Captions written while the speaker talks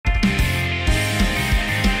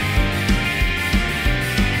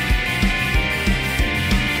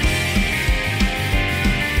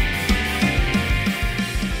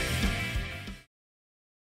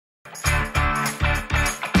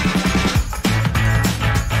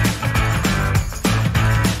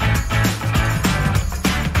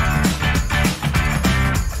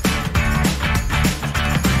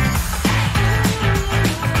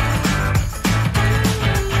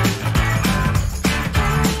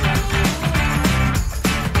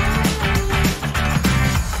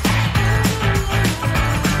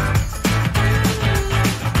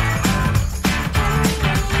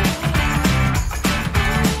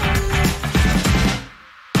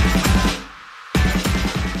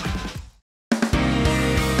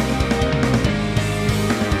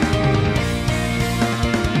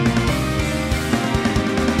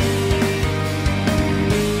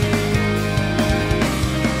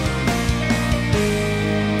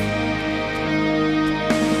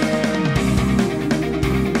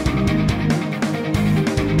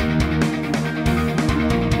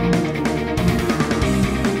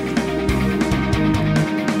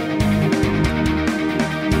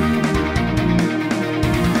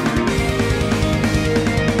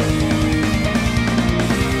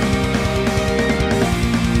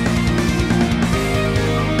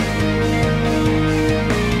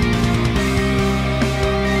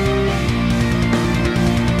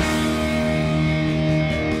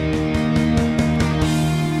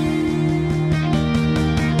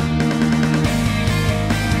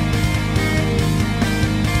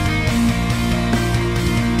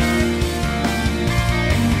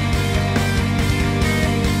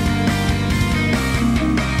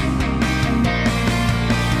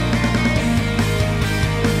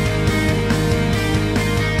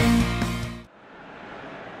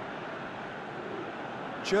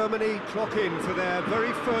Germany clock in for their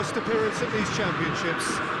very first appearance at these championships.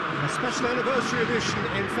 A special anniversary edition,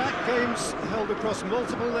 in fact, games held across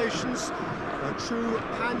multiple nations, a true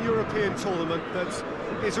pan-European tournament that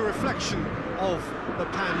is a reflection of the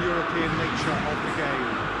pan-European nature of the game.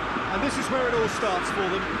 And this is where it all starts for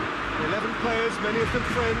them. 11 players, many of them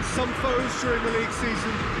friends, some foes during the league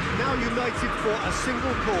season, now united for a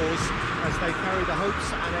single cause as they carry the hopes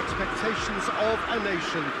and expectations of a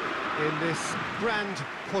nation in this grand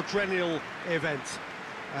quadrennial event.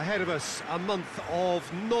 Ahead of us, a month of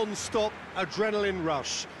non-stop adrenaline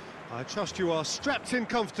rush. I trust you are strapped in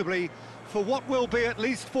comfortably for what will be, at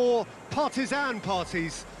least for partisan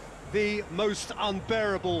parties, the most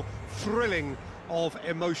unbearable, thrilling of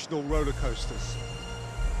emotional roller coasters.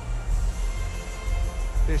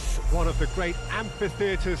 This one of the great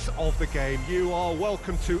amphitheatres of the game. You are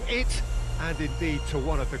welcome to it, and indeed to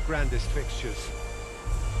one of the grandest fixtures.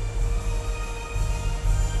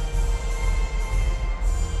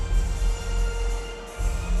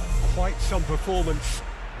 Quite some performance,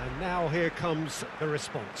 and now here comes the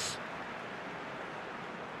response.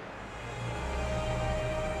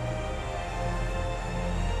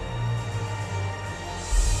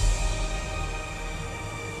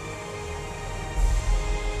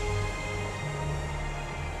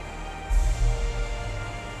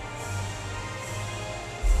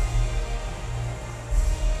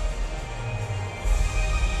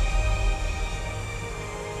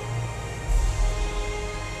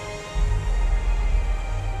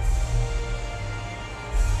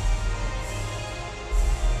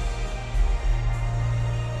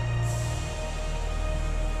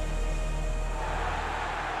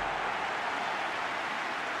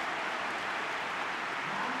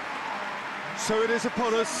 So it is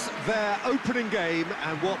upon us, their opening game,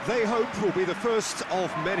 and what they hope will be the first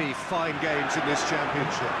of many fine games in this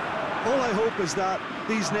championship. All I hope is that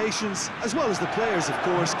these nations, as well as the players of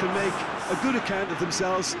course, can make a good account of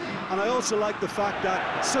themselves, and I also like the fact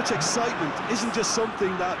that such excitement isn't just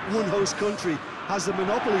something that one host country has the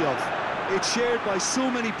monopoly of. It's shared by so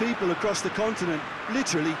many people across the continent,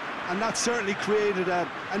 literally, and that certainly created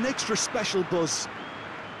an extra special buzz.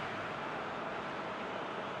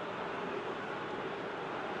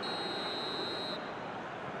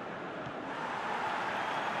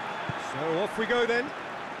 So off we go then.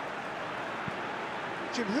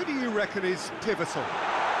 Jim, who do you reckon is pivotal?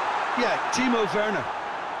 Yeah, Timo Werner.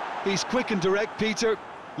 He's quick and direct, Peter,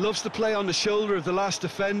 loves to play on the shoulder of the last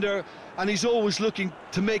defender, and he's always looking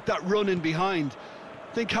to make that run in behind.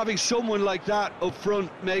 I think having someone like that up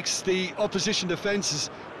front makes the opposition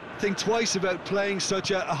defences think twice about playing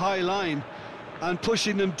such a high line, and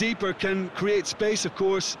pushing them deeper can create space, of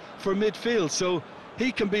course, for midfield, so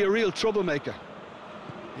he can be a real troublemaker.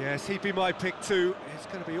 Yes, he'd be my pick too. It's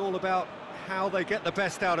going to be all about how they get the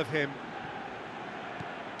best out of him.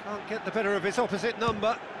 Can't get the better of his opposite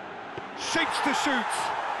number. Shapes to shoot.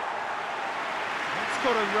 That's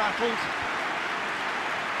got him rattled.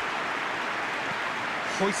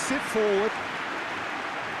 Hoists it forward.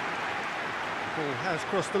 Ball has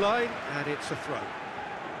crossed the line, and it's a throw.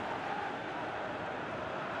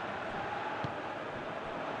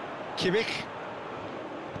 Kimmich.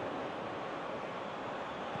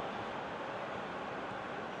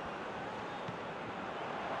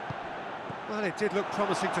 Well, it did look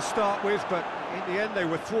promising to start with, but in the end they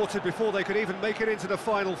were thwarted before they could even make it into the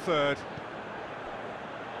final third.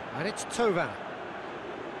 And it's Tovan.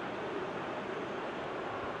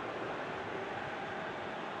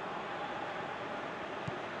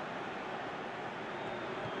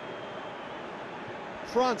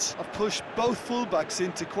 France have pushed both fullbacks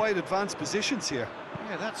into quite advanced positions here.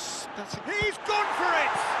 Yeah, that's he's gone for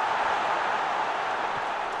it!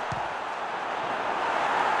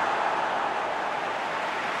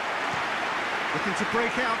 Looking to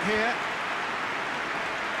break out here.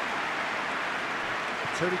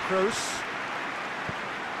 Toni Kroos.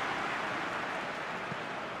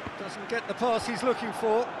 Doesn't get the pass he's looking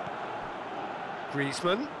for.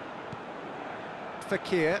 Griezmann.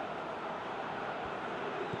 Fekir.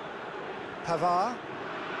 Pavard.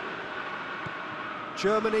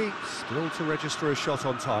 Germany still to register a shot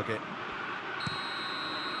on target.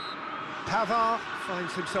 Pavard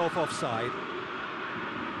finds himself offside.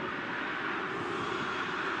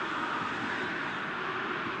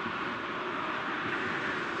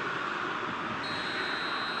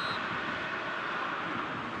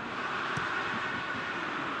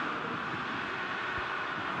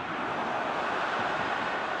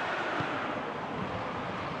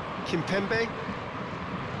 Kimpembe.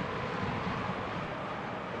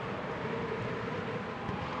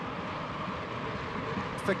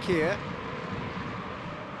 Fekir.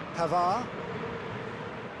 Pavard.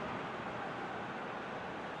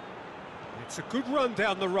 It's a good run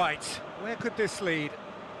down the right. Where could this lead?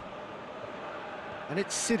 And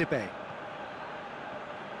it's Sidibe.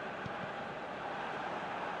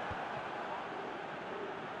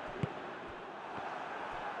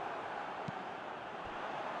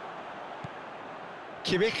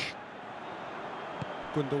 Kimmich.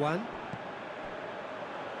 Gundogan.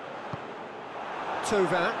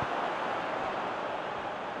 Thauvin.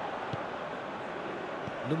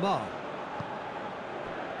 Lemar.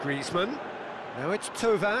 Griezmann. Now it's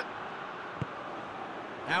Thauvin.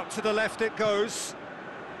 Out to the left it goes.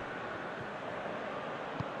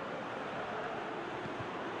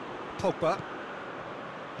 Pogba.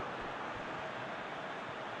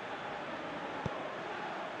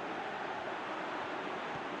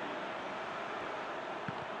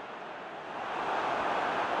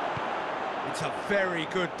 It's a very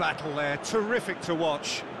good battle there, terrific to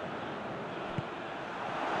watch.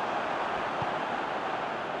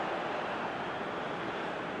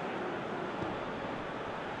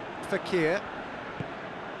 Fekir.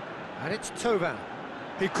 And it's Thauvin.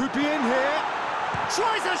 He could be in here.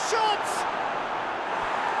 Tries a shot!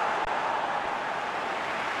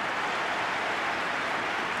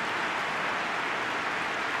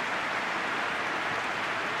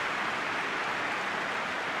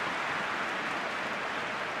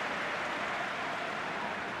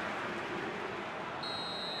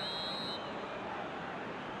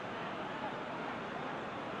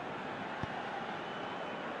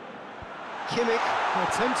 Kimmich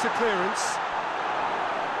attempts a clearance.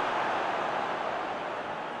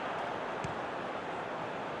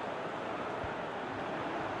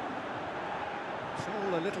 It's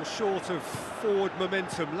all a little short of forward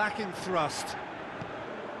momentum, lacking thrust.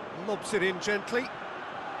 Lobs it in gently.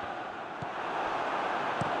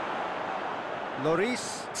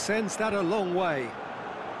 Lloris sends that a long way.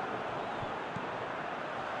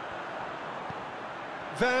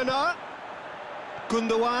 Werner.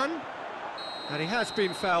 Gundogan. And he has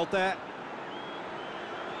been fouled there.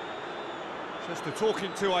 Just a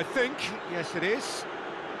talking to, I think. Yes, it is.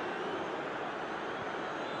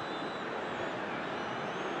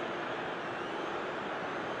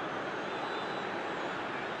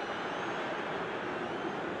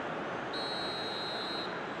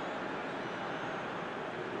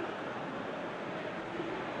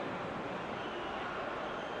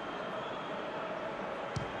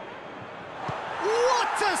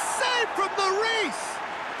 What a save from the Reese!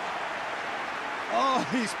 Oh,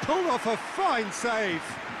 he's pulled off a fine save.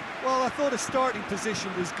 Well, I thought his starting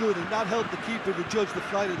position was good, and that helped the keeper to judge the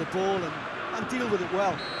flight of the ball and deal with it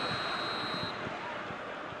well.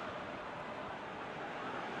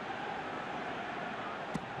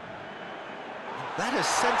 That has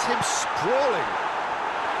sent him sprawling.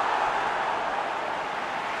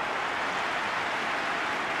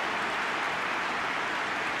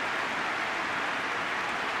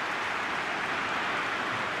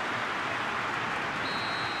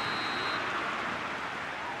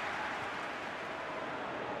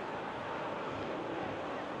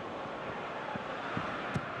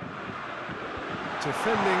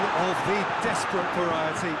 Defending of the desperate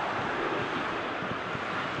variety.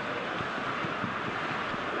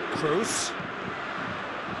 Kroos.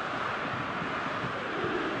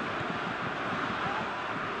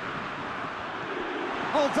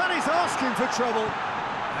 Oh, that is asking for trouble.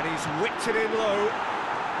 And he's whipped it in low. You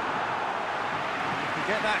can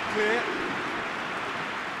get that clear.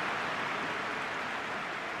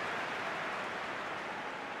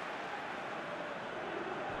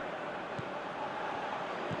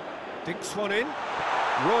 Dinks one in.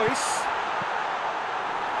 Royce.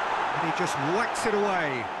 And he just whacks it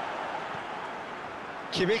away.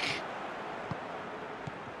 Kimmich.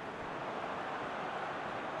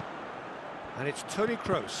 And it's Toni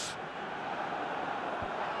Kroos.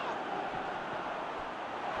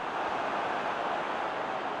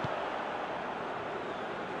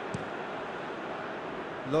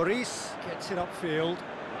 Lloris gets it upfield.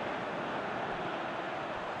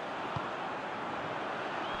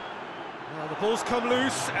 Well, the ball's come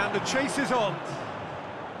loose and the chase is on.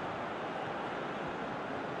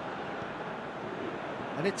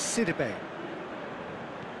 And it's Sidibe.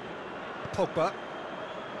 Pogba.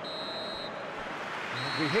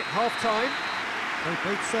 And we hit half-time.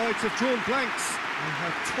 Both sides have drawn blanks and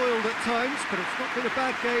have toiled at times, but it's not been a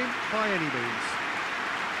bad game by any means.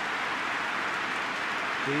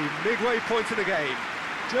 The midway point of the game.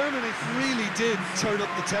 Germany really did turn up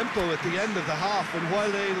the tempo at the end of the half, and while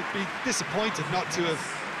they'll be disappointed not to have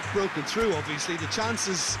broken through, obviously, the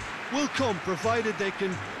chances will come, provided they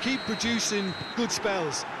can keep producing good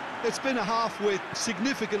spells. It's been a half with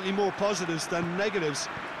significantly more positives than negatives,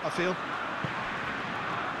 I feel.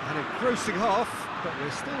 An engrossing half, but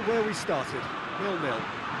we're still where we started, 0-0.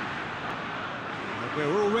 And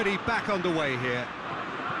we're already back underway here.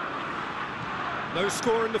 No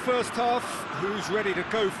score in the first half. Who's ready to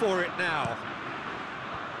go for it now?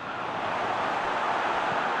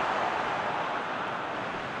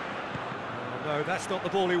 Oh, no, that's not the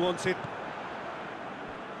ball he wanted.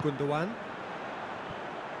 Gundogan.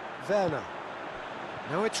 Werner.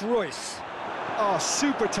 Now it's Royce. Oh,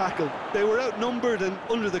 super tackle. They were outnumbered and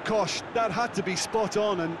under the cosh. That had to be spot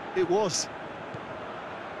on, and it was.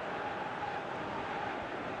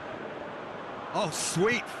 Oh,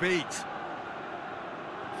 sweet feet.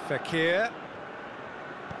 Fekir.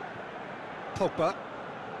 Pogba.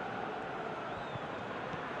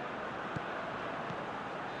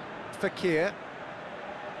 Fekir.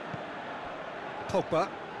 Pogba.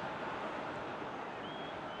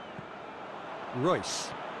 Royce.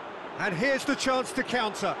 And here's the chance to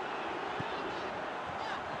counter.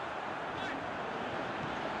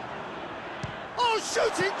 Oh,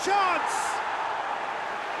 shooting chance!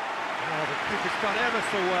 Oh, the keeper's done ever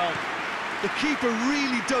so well. The keeper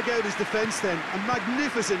really dug out his defence then. A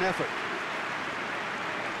magnificent effort.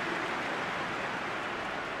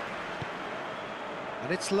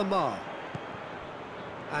 And it's Lamar.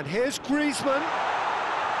 And here's Griezmann.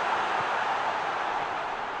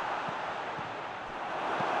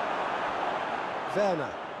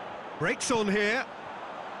 Werner. Breaks on here.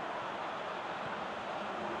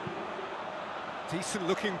 Decent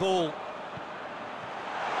looking ball.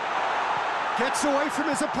 Gets away from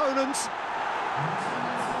his opponents.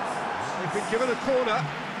 They've been given a corner.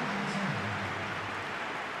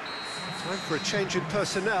 Time for a change in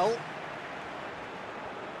personnel.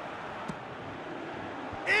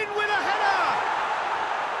 In with a header!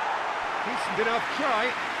 Decent enough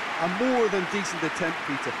try. A more than decent attempt,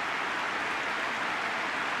 Peter.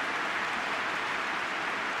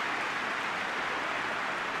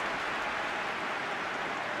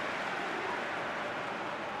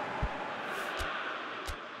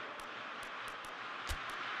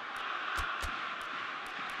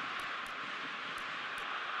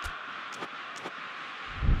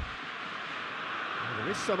 There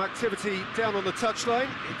is some activity down on the touchline.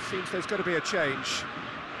 It seems there's got to be a change.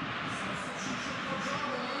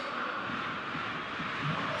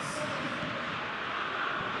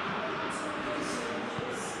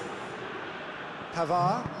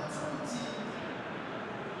 Pavard.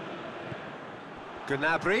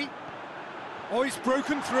 Gnabry. Oh, he's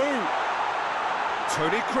broken through.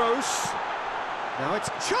 Toni Kroos. Now it's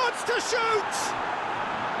chance to shoot!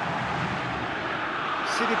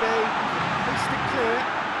 Sidibe makes it clear.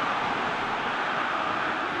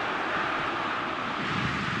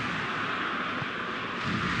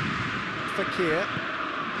 Fekir.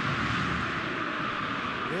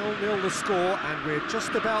 0-0 the score, and we're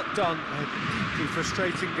just about done. A deeply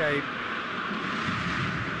frustrating game.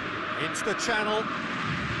 Into the channel.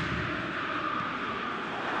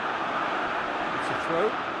 It's a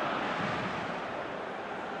throw.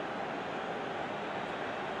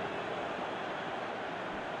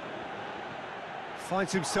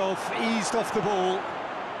 Finds himself eased off the ball.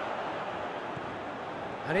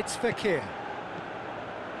 And it's Fekir.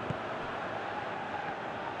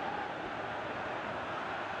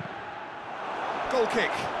 Goal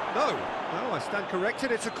kick. No, I stand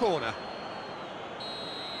corrected, it's a corner.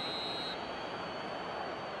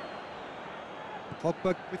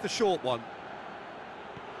 Pogba with the short one.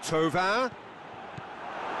 Thauvin.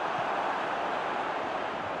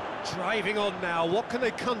 Driving on now, what can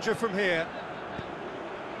they conjure from here?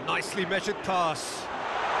 Nicely measured pass.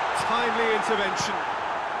 Timely intervention.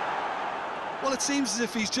 Well, it seems as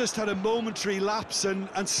if he's just had a momentary lapse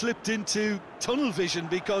and slipped into tunnel vision,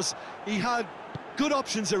 because he had good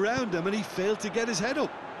options around him and he failed to get his head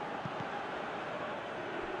up.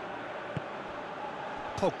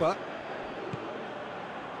 Pogba.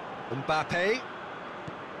 Mbappe.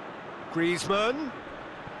 Griezmann.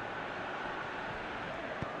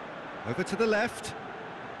 Over to the left.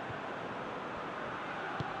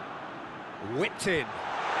 Whipped in.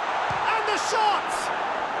 And the shot!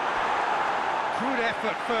 Good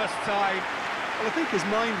effort first time. Well, I think his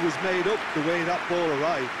mind was made up the way that ball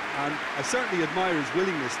arrived, and I certainly admire his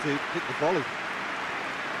willingness to hit the volley.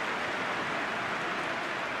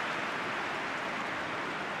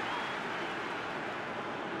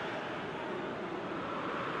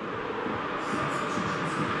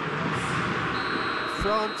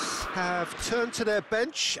 France have turned to their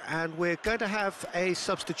bench, and we're going to have a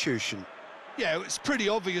substitution. Yeah, it's pretty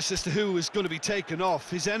obvious as to who was going to be taken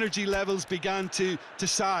off. His energy levels began to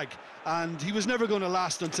sag, and he was never going to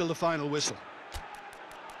last until the final whistle.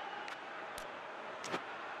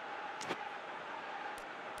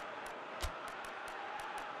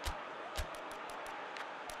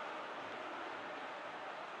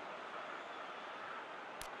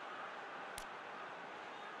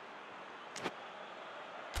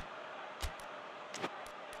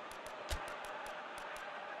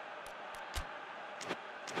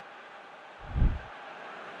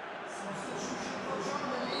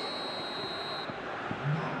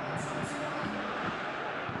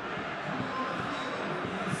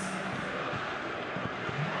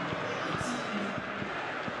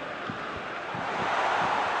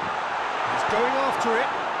 Going after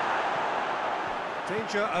it.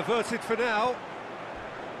 Danger averted for now.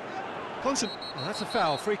 Constant. Well, that's a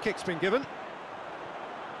foul. Free kick's been given.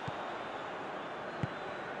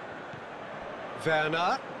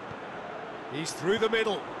 Werner. He's through the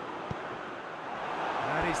middle.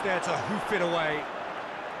 And he's there to hoof it away.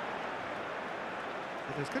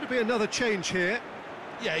 But there's going to be another change here.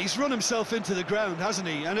 Yeah, he's run himself into the ground, hasn't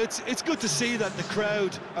he? And it's good to see that the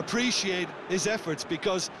crowd appreciate his efforts,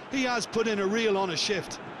 because he has put in a real honest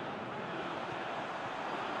shift.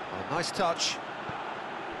 Oh, nice touch.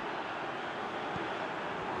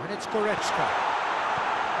 And it's Goretzka.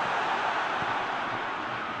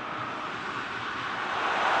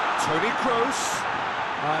 Toni Kroos.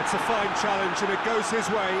 It's a fine challenge and it goes his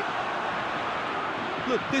way.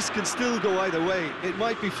 Look, this can still go either way. It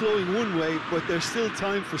might be flowing one way, but there's still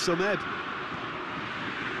time for some ebb.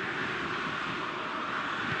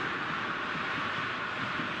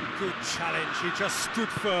 Good challenge, he just stood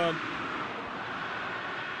firm.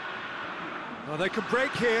 Well, they could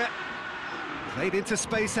break here. Played into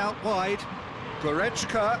space out wide.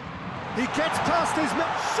 Goretzka. He gets past his man.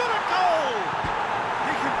 Shot a goal!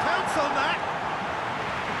 He can pounce on that.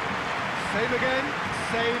 Same again,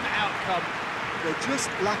 same outcome. They're just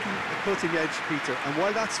lacking a cutting edge, Peter, and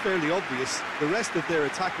while that's fairly obvious, the rest of their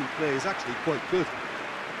attacking play is actually quite good.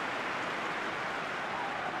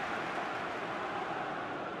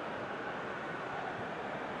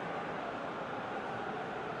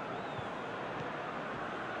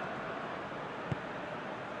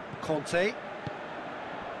 Conte.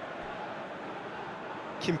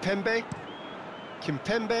 Kimpembe.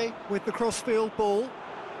 Kimpembe with the crossfield ball.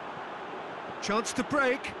 Chance to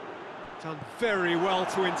break. Done very well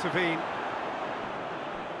to intervene.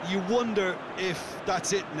 You wonder if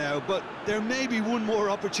that's it now, but there may be one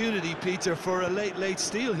more opportunity, Peter, for a late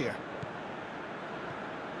steal here.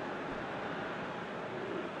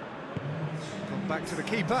 Gone back to the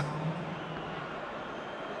keeper.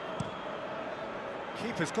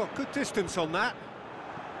 Keeper's got good distance on that.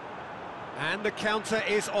 And the counter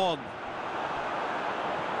is on.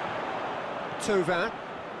 Thauvin.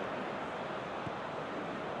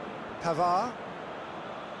 Pavard.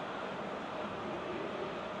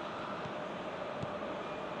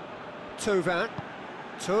 Thauvin.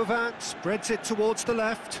 Thauvin spreads it towards the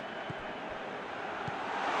left.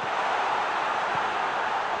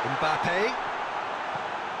 Mbappe.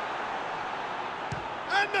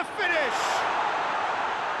 And the finish!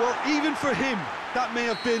 Well, even for him, that may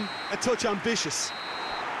have been a touch ambitious.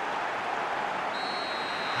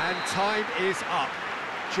 And time is up.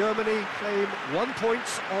 Germany claim 1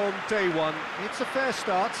 point on day one. It's a fair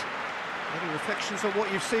start. Any reflections on what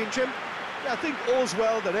you've seen, Jim? Yeah, I think all's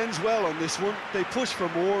well that ends well on this one. They pushed for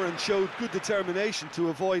more and showed good determination to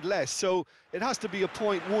avoid less, so it has to be a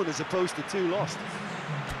point won as opposed to 2 lost.